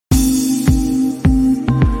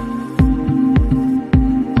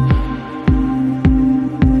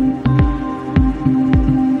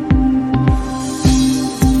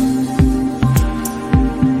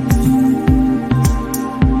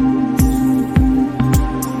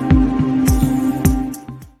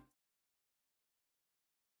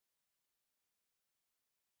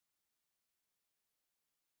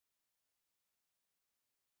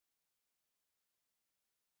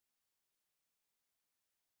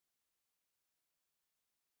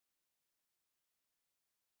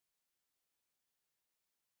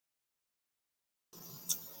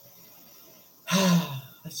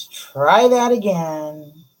Let's try that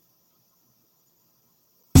again.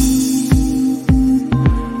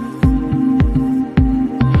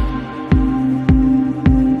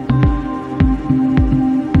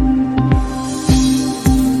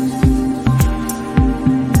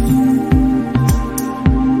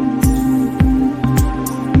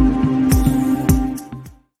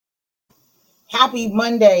 Happy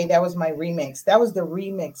Monday. That was my remix. That was the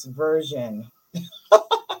remix version.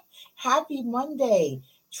 Happy Monday.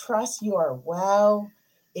 Trust you are well.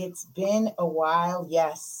 It's been a while.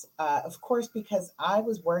 Yes. Of course, because I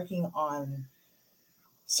was working on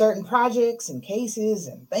certain projects and cases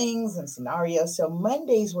and things and scenarios. So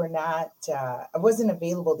Mondays were not, I wasn't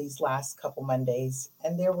available these last couple Mondays.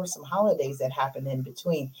 And there were some holidays that happened in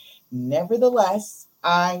between. Nevertheless,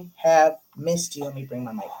 I have missed you. Let me bring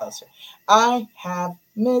my mic closer. I have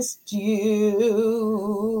missed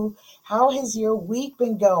you. How has your week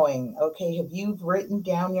been going? Okay, have you written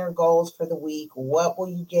down your goals for the week? What will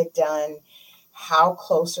you get done? How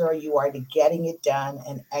closer are you to getting it done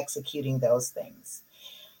and executing those things?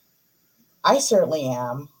 I certainly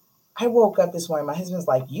am. I woke up this morning. My husband's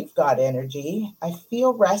like, "You've got energy." I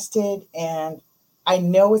feel rested. And I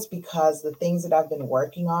know it's because the things that I've been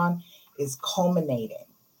working on is culminating.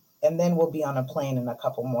 And then we'll be on a plane in a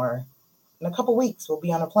couple weeks, we'll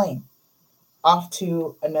be on a plane off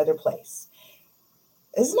to another place.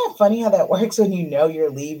 Isn't that funny how that works when you know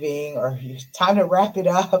you're leaving or it's time to wrap it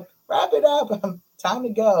up? Wrap it up. Time to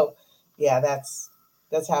go. Yeah, that's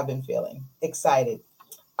how I've been feeling. Excited.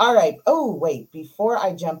 All right. Oh, wait. Before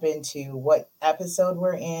I jump into what episode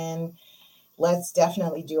we're in, let's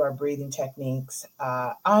definitely do our breathing techniques.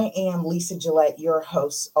 I am Lisa Gillette, your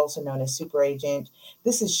host, also known as Super Agent.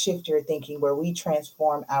 This is Shift Your Thinking, where we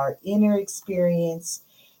transform our inner experience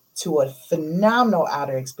to a phenomenal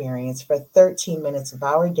outer experience for 13 minutes of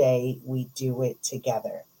our day. We do it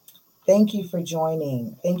together. Thank you for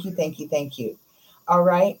joining. Thank you, thank you, thank you. All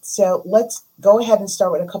right, so let's go ahead and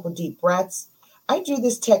start with a couple deep breaths. I do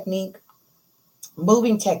this technique,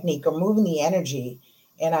 moving technique or moving the energy,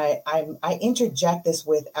 and I interject this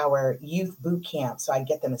with our youth boot camp. So I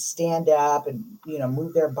get them to stand up and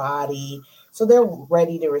move their body so they're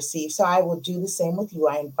ready to receive. So I will do the same with you.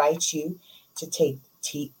 I invite you to take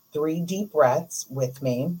 3 deep breaths with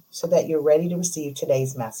me so that you're ready to receive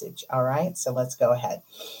today's message. All right, so let's go ahead.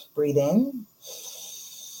 Breathe in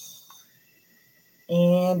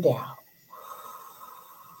and out.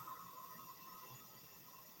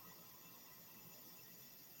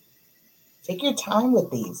 Take your time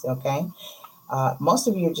with these, okay? Most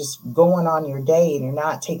of you are just going on your day and you're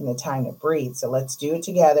not taking the time to breathe. So let's do it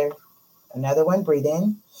together. Another one, breathe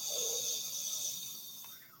in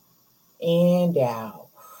and out.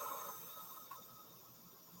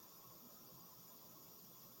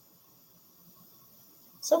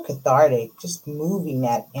 So cathartic, just moving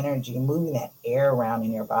that energy, moving that air around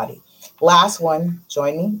in your body. Last one,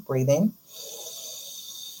 join me, breathe in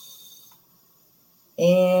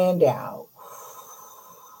and out.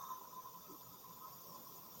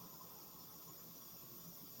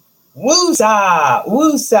 Woosa,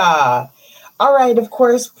 woosa. All right, of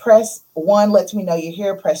course, press 1 lets me know you're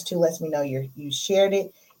here. Press 2 lets me know you shared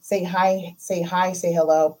it. Say hi, say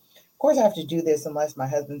hello. Of course, I have to do this unless my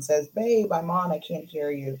husband says, "Babe, I'm on, I can't hear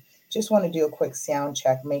you." Just want to do a quick sound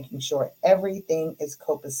check, making sure everything is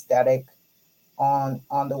copacetic on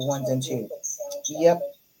the ones and twos. Yep,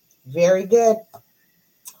 very good.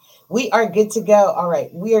 We are good to go. All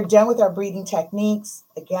right, we are done with our breathing techniques.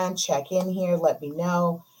 Again, check in here, let me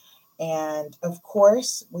know. And of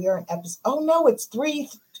course, we are in episode. Oh no, it's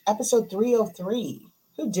episode 303.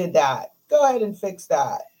 Who did that? Go ahead and fix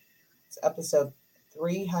that. It's episode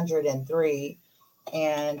 303.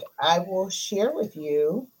 And I will share with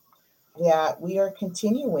you that we are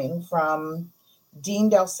continuing from Dean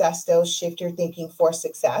Del Sesto's Shift Your Thinking for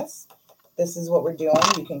Success. This is what we're doing.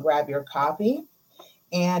 You can grab your copy.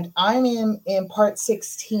 And I'm in part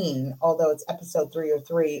 16, although it's episode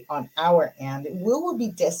 303 on our end. We will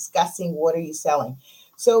be discussing what are you selling.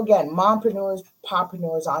 So again, mompreneurs,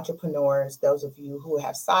 poppreneurs, entrepreneurs, those of you who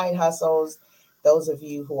have side hustles, those of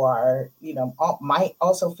you who are, might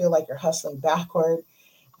also feel like you're hustling backward.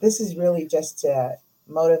 This is really just to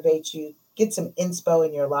motivate you, get some inspo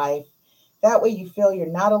in your life. That way you feel you're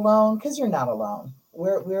not alone, because you're not alone.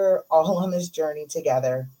 We're all on this journey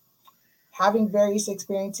together, having various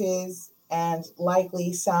experiences, and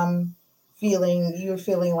likely some you're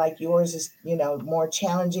feeling like yours is, more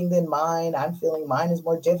challenging than mine. I'm feeling mine is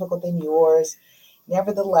more difficult than yours.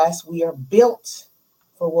 Nevertheless, we are built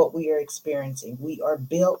for what we are experiencing. We are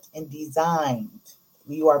built and designed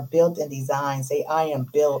You are built and designed. Say, I am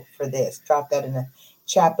built for this. Drop that in the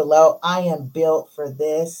chat below. I am built for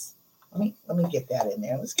this. Let me get that in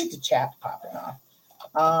there. Let's get the chat popping off.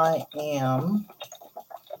 I am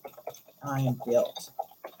built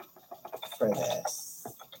for this.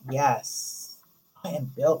 Yes, I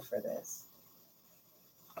am built for this.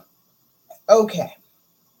 Okay.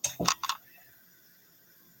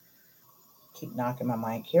 Keep knocking my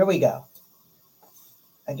mic. Here we go.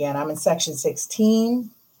 Again, I'm in section 16.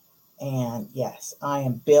 And yes, I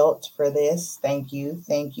am built for this. Thank you.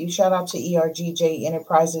 Thank you. Shout out to ERGJ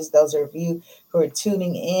Enterprises. Those of you who are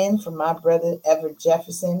tuning in from my brother Everett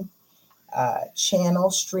Jefferson channel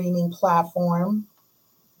streaming platform.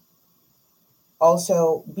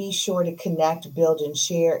 Also, be sure to connect, build, and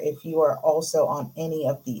share if you are also on any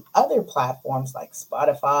of the other platforms like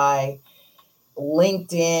Spotify,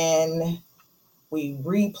 LinkedIn. We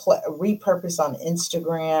repurpose on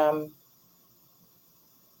Instagram.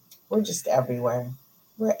 We're just everywhere.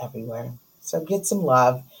 We're everywhere. So get some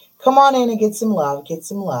love. Come on in and get some love. Get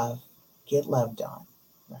some love. Get loved on.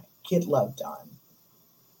 Right. Get loved on.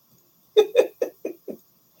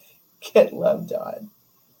 Get loved on.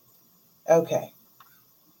 Okay.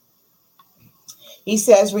 He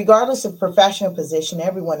says, regardless of professional position,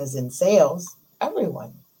 everyone is in sales.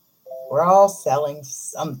 Everyone. We're all selling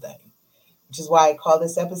something, which is why I call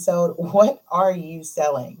this episode, What Are You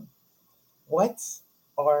Selling? What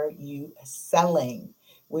are you selling?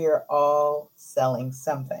 We are all selling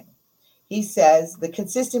something. He says the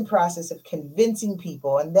consistent process of convincing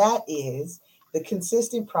people, and that is the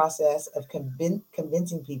consistent process of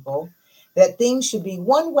convincing people that things should be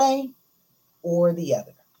one way or the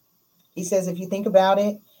other. He says, if you think about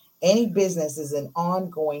it, any business is an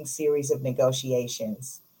ongoing series of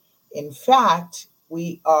negotiations. In fact,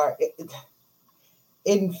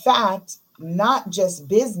 not just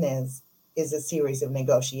business is a series of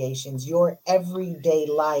negotiations. Your everyday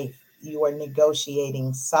life, you are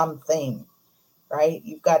negotiating something, right?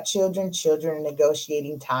 You've got children are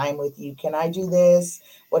negotiating time with you. Can I do this?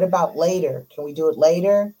 What about later? Can we do it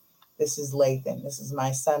later? This is Lathan. This is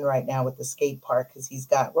my son right now with the skate park because he's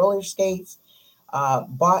got roller skates,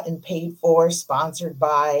 bought and paid for, sponsored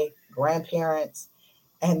by grandparents.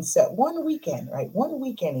 And so one weekend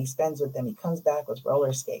he spends with them. He comes back with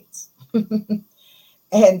roller skates.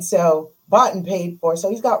 And so bought and paid for. So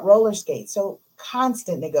he's got roller skates. So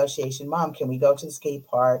constant negotiation. Mom, can we go to the skate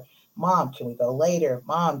park? Mom, can we go later?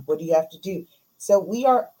 Mom, what do you have to do? So we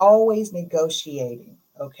are always negotiating.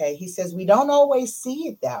 Okay. He says we don't always see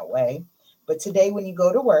it that way. But today, when you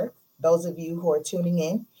go to work, those of you who are tuning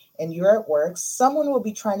in and you're at work, someone will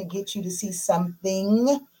be trying to get you to see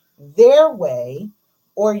something their way,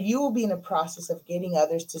 or you will be in the process of getting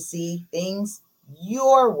others to see things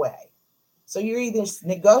your way. So you're either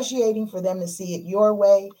negotiating for them to see it your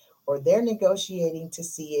way, or they're negotiating to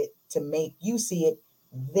see it, to make you see it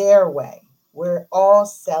their way. We're all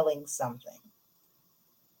selling something,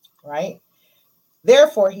 right?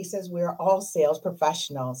 Therefore, he says we're all sales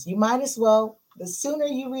professionals. You might as well, the sooner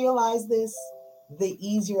you realize this, the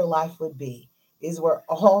easier life would be, is we're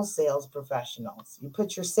all sales professionals. You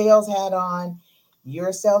put your sales hat on, you're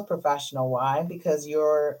a sales professional. Why? Because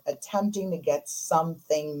you're attempting to get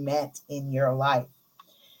something met in your life.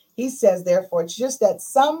 He says, therefore, it's just that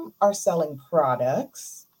some are selling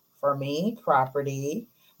products, for me, property,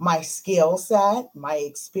 my skill set, my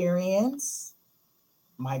experience,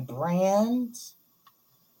 my brand.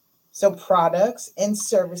 So products and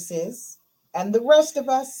services, and the rest of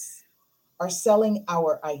us are selling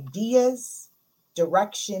our ideas,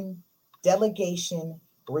 direction, delegation,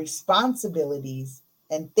 responsibilities,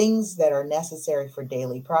 and things that are necessary for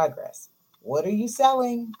daily progress. What are you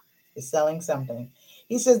selling? You're selling something.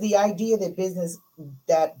 He says the idea that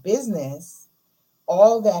business,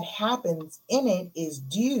 all that happens in it is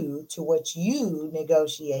due to what you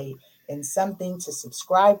negotiate and something to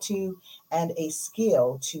subscribe to and a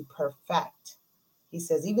skill to perfect. He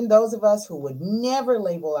says, even those of us who would never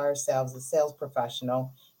label ourselves a sales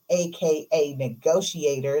professional, AKA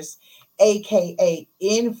negotiators, AKA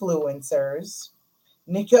influencers,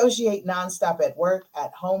 negotiate nonstop at work,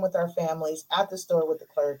 at home with our families, at the store with the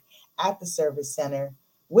clerk, at the service center,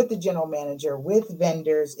 with the general manager, with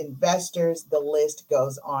vendors, investors, the list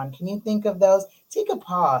goes on. Can you think of those? Take a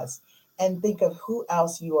pause and think of who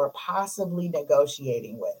else you are possibly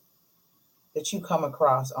negotiating with that you come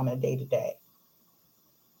across on a day-to-day.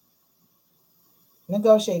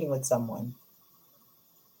 Negotiating with someone.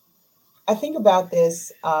 I think about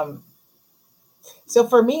this. So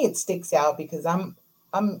for me, it sticks out because I'm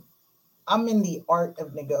in the art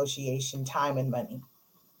of negotiation, time and money.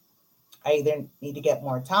 I either need to get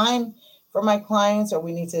more time for my clients, or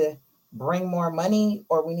we need to bring more money,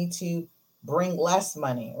 or we need to bring less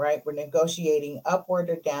money, right? We're negotiating upward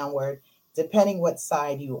or downward, depending what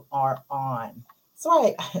side you are on.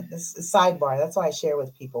 So this is a sidebar. That's why I share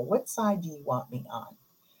with people. What side do you want me on?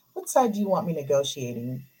 What side do you want me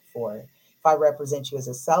negotiating for? If I represent you as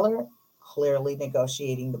a seller, clearly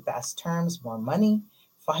negotiating the best terms, more money.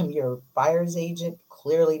 If I'm your buyer's agent,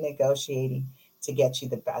 clearly negotiating to get you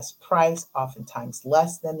the best price, oftentimes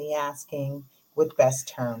less than the asking, with best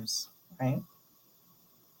terms, right?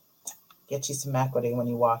 Get you some equity when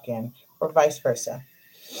you walk in, or vice versa.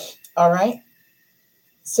 All right.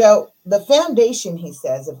 So the foundation, he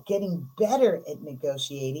says, of getting better at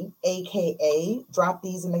negotiating, aka, drop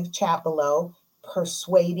these in the chat below,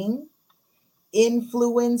 persuading,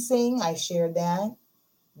 influencing, I shared that,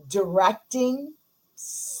 directing,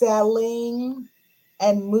 selling,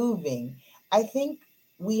 and moving. I think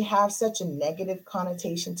we have such a negative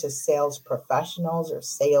connotation to sales professionals or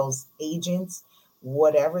sales agents,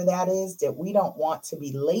 whatever that is, that we don't want to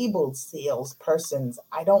be labeled salespersons.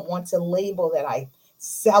 I don't want to label that I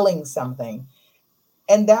selling something.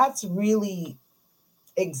 And that's really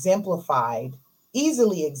exemplified,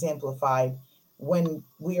 easily exemplified, when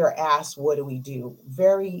we are asked, what do we do?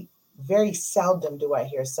 Very, very seldom do I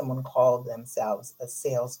hear someone call themselves a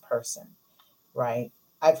salesperson, right?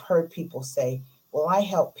 I've heard people say, well, I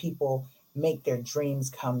help people make their dreams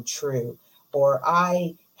come true, or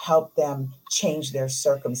I help them change their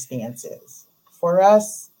circumstances. For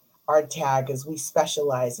us, our tag is we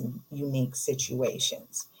specialize in unique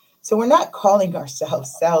situations. So we're not calling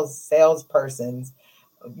ourselves salespersons,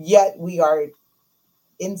 yet we are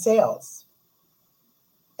in sales.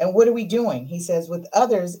 And what are we doing? He says, with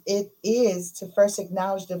others, it is to first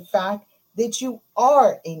acknowledge the fact that you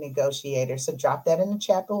are a negotiator. So drop that in the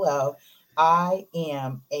chat below. I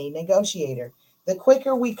am a negotiator. The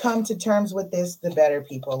quicker we come to terms with this, the better,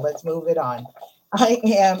 people. Let's move it on. I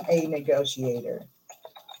am a negotiator.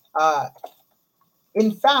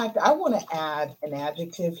 In fact, I want to add an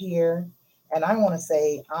adjective here, and I want to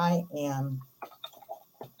say I am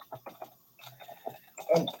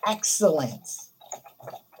an excellent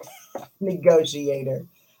negotiator.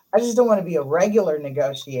 I just don't want to be a regular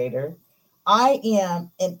negotiator. I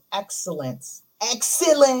am an excellent,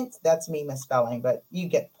 that's me misspelling, but you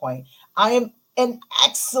get the point. I am an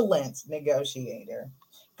excellent negotiator.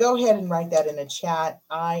 Go ahead and write that in the chat.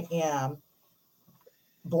 I am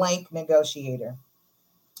blank negotiator.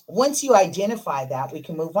 Once you identify that, we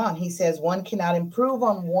can move on. He says one cannot improve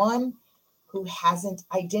on one who hasn't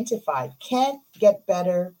identified, can't get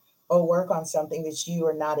better or work on something that you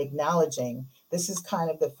are not acknowledging. This is kind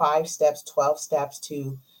of the 5 steps, 12 steps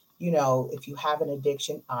to, if you have an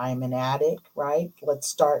addiction, I'm an addict, right? Let's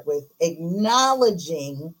start with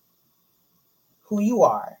acknowledging who you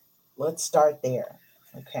are. Let's start there.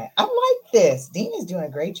 Okay. I like this. Dean is doing a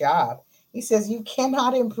great job. He says you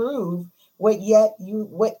cannot improve what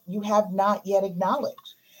you have not yet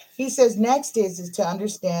acknowledged. He says next is to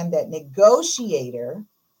understand that negotiator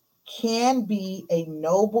can be a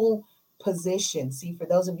noble position. See, for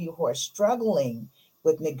those of you who are struggling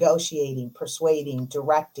with negotiating, persuading,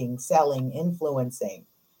 directing, selling, influencing,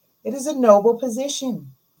 it is a noble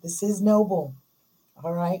position. This is noble.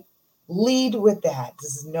 All right. Lead with that.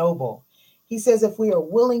 This is noble. He says if we are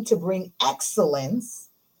willing to bring excellence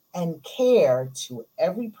and care to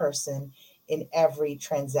every person in every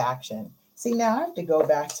transaction. See, now I have to go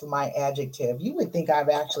back to my adjective. You would think I've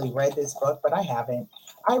actually read this book, but I haven't.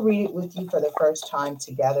 I read it with you for the first time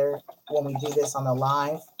together when we do this on the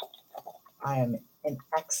live. I am an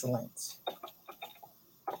excellent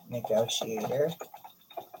negotiator.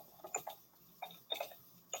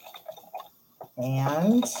 And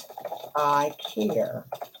I care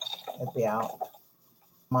about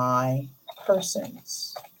my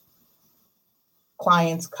persons,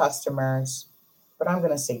 clients, customers, but I'm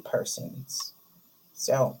going to say persons.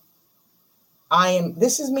 So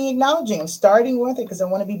this is me acknowledging, I'm starting with it because I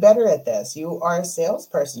want to be better at this. You are a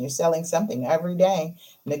salesperson. You're selling something every day,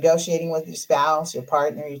 negotiating with your spouse, your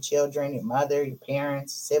partner, your children, your mother, your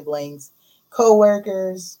parents, siblings,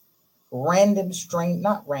 coworkers,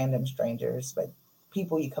 not random strangers, but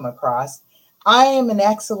people you come across. I am an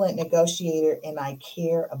excellent negotiator and I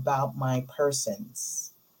care about my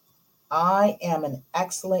persons. I am an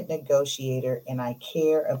excellent negotiator and I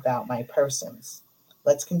care about my persons.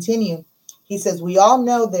 Let's continue. He says, we all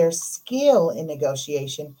know there's skill in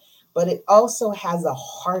negotiation, but it also has a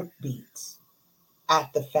heartbeat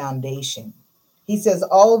at the foundation. He says,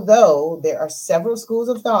 although there are several schools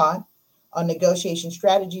of thought on negotiation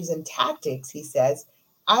strategies and tactics, he says,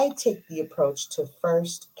 I take the approach to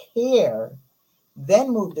first care then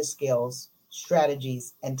move to skills,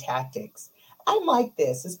 strategies, and tactics. I like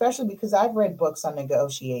this, especially because I've read books on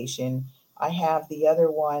negotiation. I have the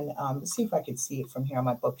other one. Let's see if I could see it from here on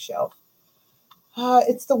my bookshelf.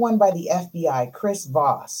 It's the one by the FBI, Chris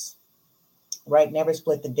Voss, right? Never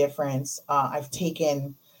Split the Difference. I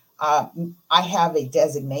have a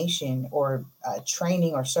designation or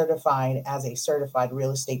training or certified as a certified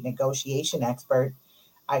real estate negotiation expert.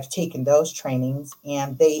 I've taken those trainings,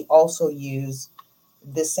 and they also use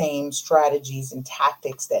the same strategies and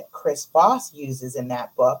tactics that Chris Voss uses in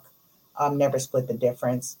that book, Never Split the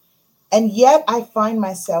Difference. And yet I find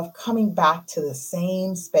myself coming back to the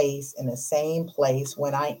same space in the same place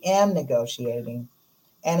when I am negotiating.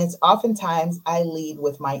 And it's oftentimes I lead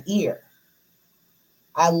with my ear.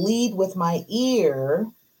 I lead with my ear.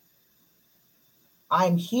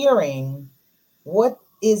 I'm hearing what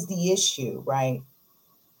is the issue, right?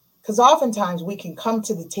 Because oftentimes we can come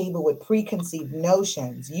to the table with preconceived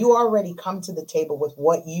notions. You already come to the table with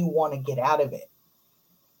what you want to get out of it.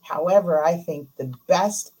 However, I think the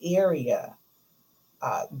best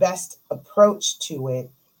approach to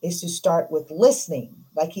it is to start with listening.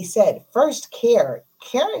 Like he said, first care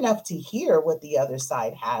enough to hear what the other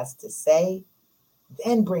side has to say,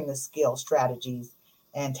 then bring the skill, strategies,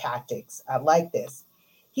 and tactics. I like this.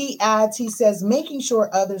 He says, making sure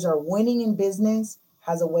others are winning in business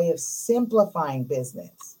has a way of simplifying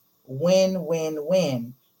business. Win, win,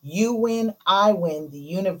 win. You win, I win, the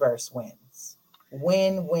universe wins.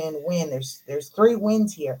 Win, win, win. There's three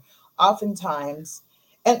wins here. Oftentimes,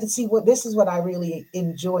 and see what this is what I really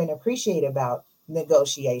enjoy and appreciate about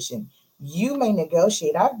negotiation. You may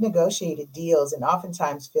negotiate. I've negotiated deals and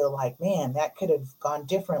oftentimes feel like, man, that could have gone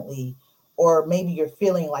differently. Or maybe you're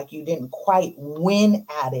feeling like you didn't quite win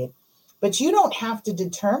at it. But you don't have to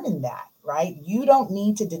determine that, right? You don't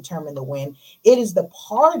need to determine the win. It is the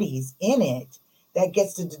parties in it that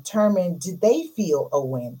gets to determine, did they feel a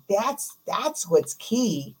win? That's what's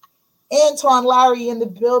key. Antoine Lowry in the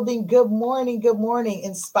building. Good morning. Good morning.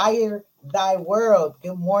 Inspire thy world.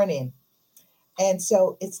 Good morning. And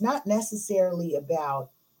so it's not necessarily about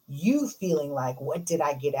you feeling like, what did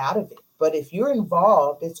I get out of it? But if you're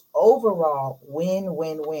involved, it's overall win,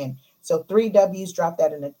 win, win. So 3 W's, drop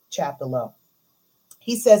that in the chat below.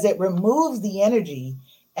 He says it removes the energy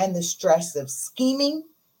and the stress of scheming,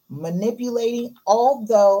 manipulating.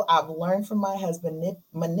 Although I've learned from my husband,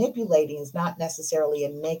 manipulating is not necessarily a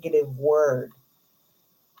negative word.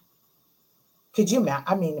 Could you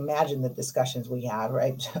imagine the discussions we have,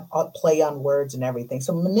 right? Play on words and everything.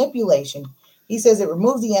 So manipulation, he says it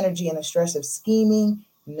removes the energy and the stress of scheming,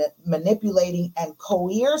 manipulating, and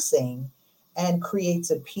coercing, and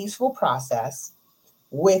creates a peaceful process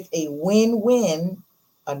with a win-win,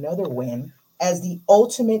 another win, as the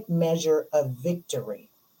ultimate measure of victory.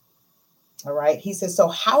 All right. He says, so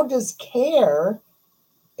how does care,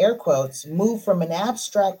 air quotes, move from an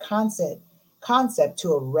abstract concept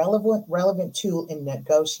to a relevant tool in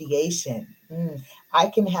negotiation?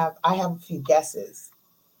 I have a few guesses.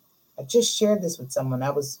 I just shared this with someone. I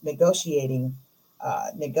was negotiating,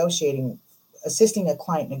 assisting a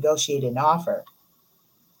client negotiate an offer.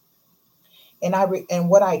 And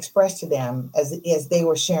what I expressed to them as they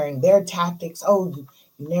were sharing their tactics, you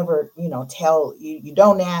never, tell, you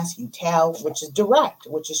don't ask, you tell, which is direct,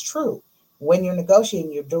 which is true. When you're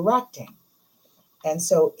negotiating, you're directing. And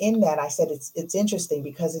so in that, I said, it's interesting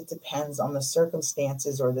because it depends on the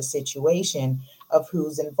circumstances or the situation of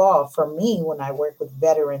who's involved. For me, when I work with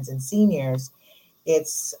veterans and seniors,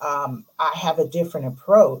 I have a different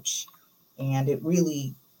approach, and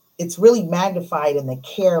it's really magnified in the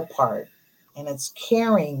care part, and it's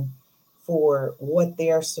caring for what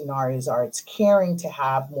their scenarios are. It's caring to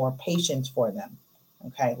have more patience for them.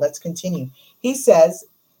 Okay, let's continue.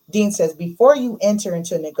 Dean says, before you enter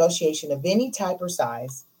into a negotiation of any type or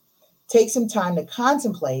size, take some time to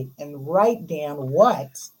contemplate and write down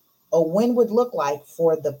what a win would look like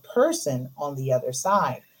for the person on the other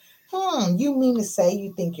side. You mean to say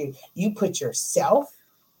you think you put yourself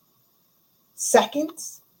second?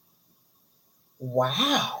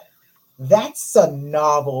 Wow, that's a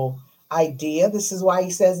novel idea. This is why he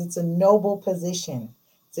says it's a noble position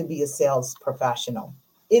to be a sales professional.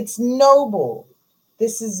 It's noble.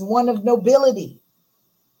 This is one of nobility.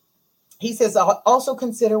 He says, also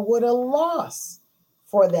consider what a loss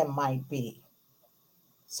for them might be.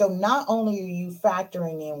 So not only are you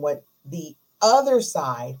factoring in what the other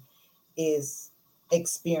side is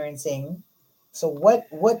experiencing, so what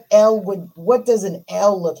does an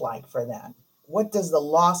L look like for them? What does the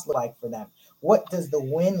loss look like for them? What does the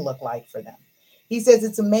win look like for them? He says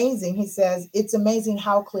it's amazing. He says it's amazing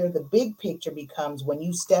how clear the big picture becomes when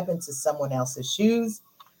you step into someone else's shoes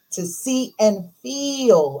to see and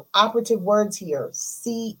feel, operative words here,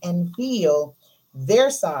 see and feel their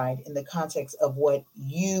side in the context of what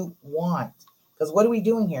you want. Because what are we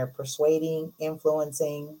doing here? Persuading,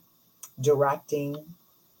 influencing, directing.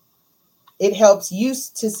 It helps you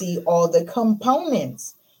to see all the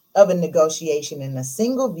components of a negotiation in a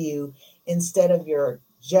single view instead of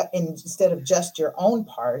just your own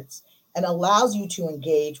parts, and allows you to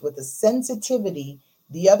engage with a sensitivity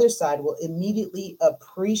the other side will immediately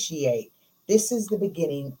appreciate. This is the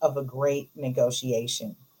beginning of a great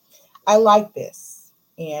negotiation. I like this,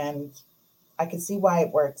 and I can see why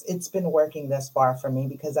it works. It's been working thus far for me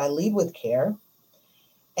because I lead with care.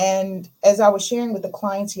 And as I was sharing with the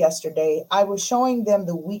clients yesterday, I was showing them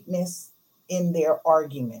the weakness in their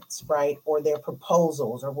arguments, right? Or their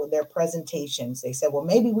proposals or with their presentations. They said, well,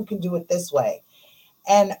 maybe we can do it this way.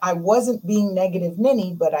 And I wasn't being negative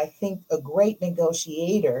ninny, but I think a great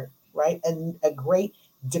negotiator, right? A great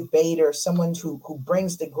debater, someone who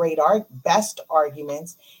brings the best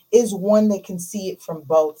arguments, is one that can see it from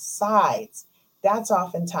both sides. That's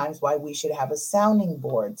oftentimes why we should have a sounding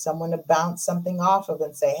board, someone to bounce something off of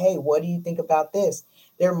and say, hey, what do you think about this?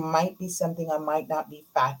 There might be something I might not be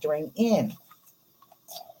factoring in.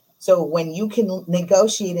 So when you can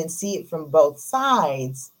negotiate and see it from both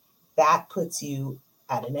sides, that puts you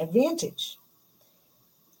at an advantage.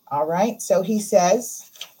 All right. So he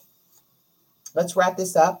says, let's wrap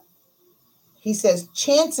this up. He says,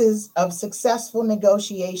 chances of successful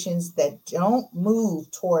negotiations that don't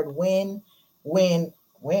move toward win, win,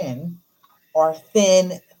 win are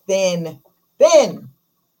thin, thin, thin.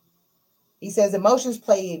 He says emotions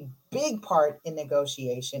play a big part in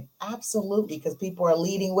negotiation. Absolutely, because people are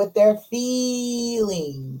leading with their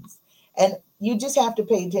feelings. And you just have to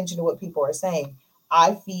pay attention to what people are saying.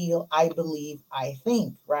 I feel, I believe, I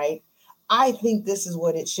think, right? I think this is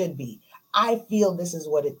what it should be. I feel this is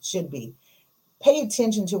what it should be. Pay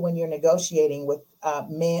attention to when you're negotiating with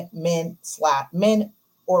men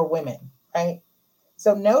or women, right?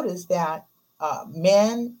 So notice that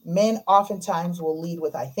men oftentimes will lead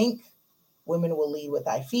with I think, women will lead with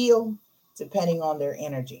I feel, depending on their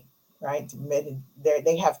energy, right?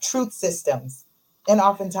 They have truth systems, and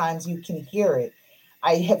oftentimes you can hear it.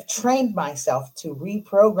 I have trained myself to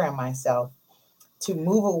reprogram myself to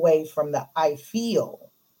move away from the I feel,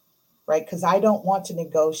 right? Because I don't want to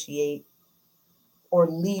negotiate or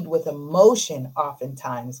lead with emotion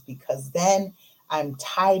oftentimes, because then I'm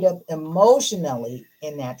tied up emotionally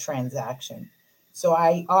in that transaction. So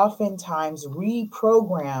I oftentimes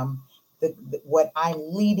reprogram what I'm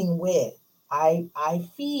leading with. I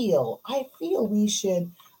feel we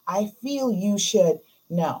should, I feel you should.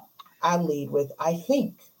 No, I lead with I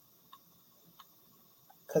think,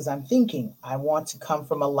 because I'm thinking. I want to come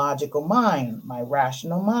from a logical mind, my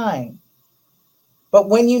rational mind. But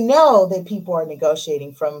when you know that people are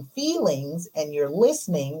negotiating from feelings and you're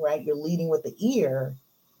listening, right? You're leading with the ear,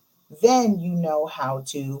 then you know how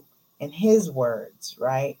to, in his words,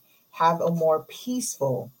 right? Have a more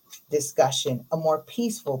peaceful discussion, a more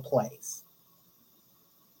peaceful place.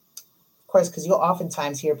 Of course, because you'll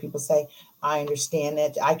oftentimes hear people say, I understand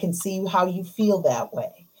that. I can see how you feel that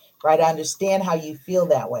way, right? I understand how you feel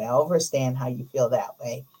that way. I understand how you feel that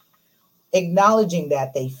way. Acknowledging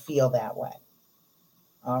that they feel that way.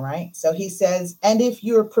 All right. So he says, and if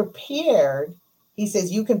you're prepared, he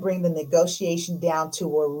says you can bring the negotiation down to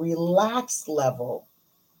a relaxed level.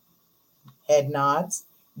 Head nods.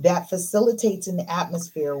 That facilitates an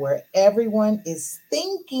atmosphere where everyone is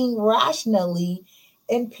thinking rationally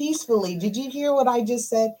and peacefully. Did you hear what I just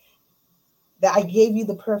said? That I gave you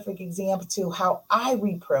the perfect example to how I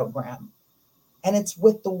reprogram. And it's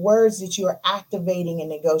with the words that you are activating in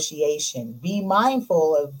negotiation. Be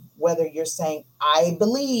mindful of whether you're saying, I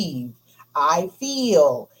believe, I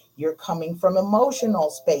feel. You're coming from emotional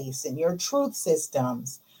space and your truth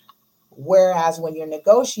systems. Whereas when you're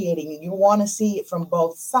negotiating, you want to see it from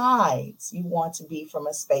both sides. You want to be from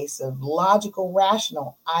a space of logical,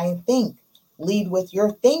 rational, I think. Lead with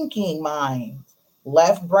your thinking mind.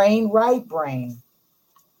 Left brain, right brain.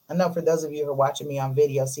 I know for those of you who are watching me on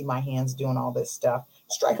video, see my hands doing all this stuff.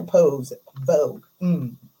 Strike a pose, Vogue.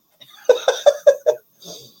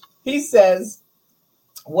 He says,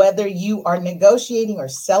 whether you are negotiating or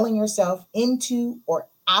selling yourself into or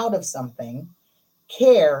out of something,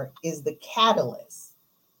 care is the catalyst.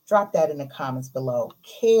 Drop that in the comments below.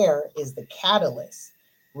 Care is the catalyst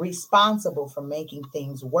responsible for making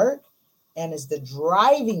things work and is the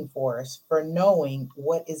driving force for knowing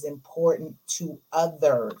what is important to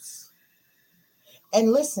others.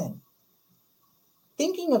 And listen,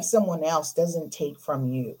 Thinking of someone else doesn't take from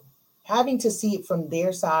you. Having to see it from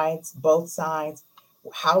their sides, both sides.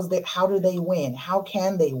 How do they win? How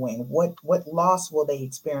can they win? What loss will they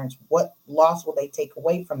experience? What loss will they take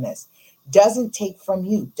away from this? Doesn't take from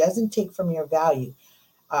you, doesn't take from your value.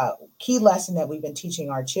 Key lesson that we've been teaching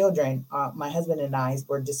our children, my husband and I,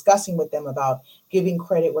 were discussing with them about giving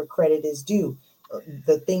credit where credit is due,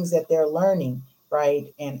 the things that they're learning,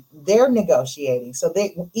 right? And they're negotiating. So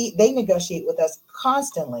they negotiate with us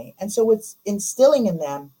constantly. And so it's instilling in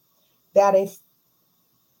them that if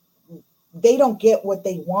they don't get what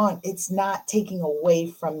they want, it's not taking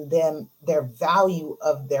away from them their value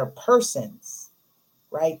of their persons,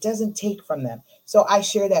 right? Doesn't take from them. So I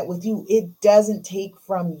share that with you. It doesn't take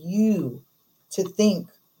from you to think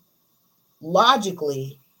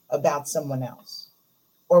logically about someone else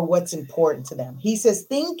or what's important to them. He says,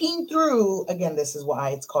 thinking through, again, this is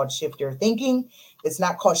why it's called shift your thinking. It's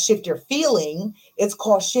not called shift your feeling. It's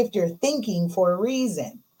called shift your thinking for a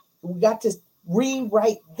reason. We got to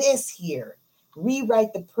rewrite this here,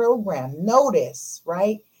 rewrite the program. Notice,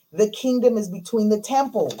 right? The kingdom is between the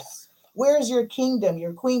temples. Where's your kingdom,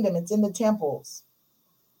 your queendom? It's in the temples,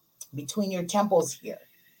 between your temples here.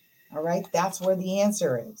 All right, that's where the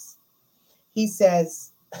answer is. He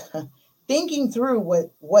says, thinking through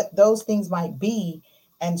what those things might be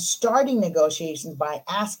and starting negotiations by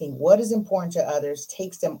asking what is important to others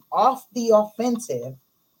takes them off the offensive,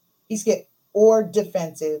 or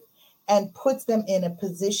defensive, and puts them in a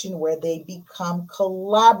position where they become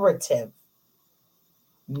collaborative.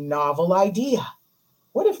 Novel idea.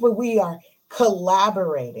 What if we are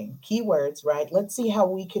collaborating? Keywords, right? Let's see how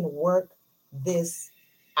we can work this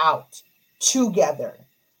out together.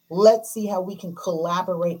 Let's see how we can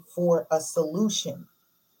collaborate for a solution.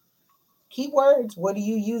 Keywords, what are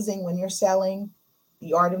you using when you're selling?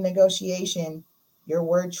 The art of negotiation. Your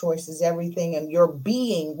word choice is everything, and your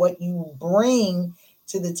being, what you bring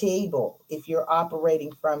to the table. If you're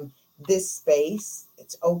operating from this space,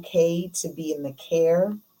 it's okay to be in the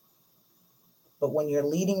care. But when you're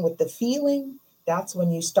leading with the feeling, that's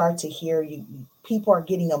when you start to hear people are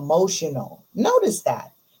getting emotional. Notice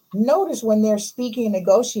that. Notice when they're speaking and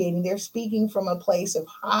negotiating, they're speaking from a place of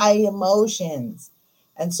high emotions.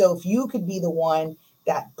 And so if you could be the one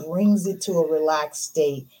that brings it to a relaxed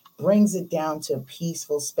state, brings it down to a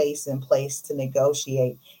peaceful space and place to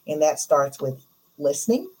negotiate, and that starts with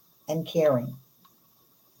listening and caring.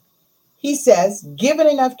 He says, given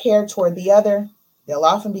enough care toward the other, they'll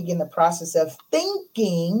often begin the process of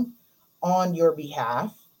thinking on your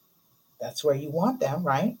behalf. That's where you want them,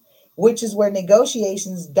 right? Which is where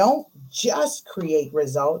negotiations don't just create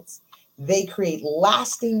results, they create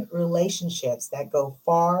lasting relationships that go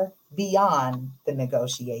far beyond the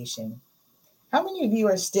negotiation. How many of you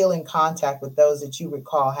are still in contact with those that you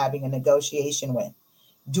recall having a negotiation with,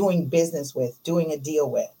 doing business with, doing a deal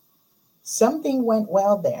with? Something went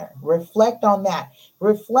well there. Reflect on that.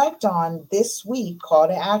 Reflect on this week, call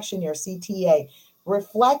to action, your CTA.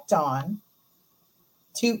 Reflect on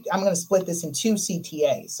I'm going to split this in two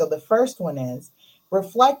CTAs. So the first one is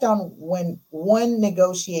reflect on when one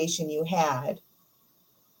negotiation you had,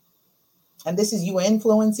 and this is you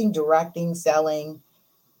influencing, directing, selling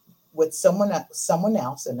with someone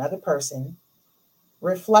else, another person.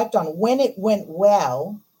 Reflect on when it went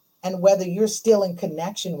well and whether you're still in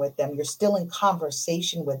connection with them, you're still in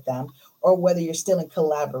conversation with them, or whether you're still in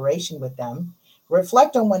collaboration with them.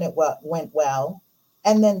 Reflect on when it went well.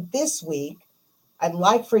 And then this week, I'd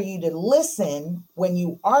like for you to listen when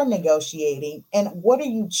you are negotiating. And what are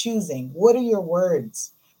you choosing? What are your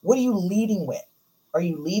words? What are you leading with? Are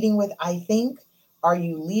you leading with I think? Are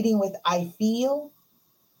you leading with I feel?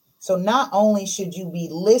 So not only should you be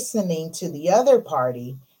listening to the other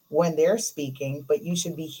party when they're speaking, but you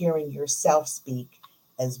should be hearing yourself speak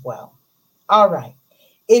as well. All right.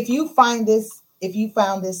 If you found this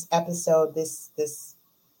episode, this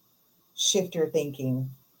shift your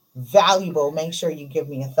thinking valuable, make sure you give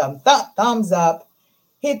me a thumbs up,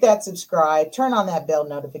 hit that subscribe, turn on that bell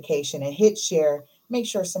notification, and hit share. Make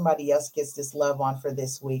sure somebody else gets this love on for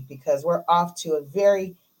this week, because we're off to a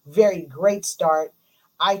very, very great start.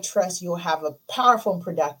 I trust you'll have a powerful and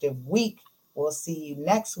productive week. We'll see you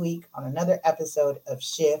next week on another episode of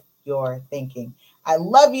Shift Your Thinking. I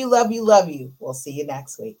love you, love you, love you. We'll see you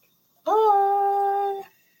next week. Bye.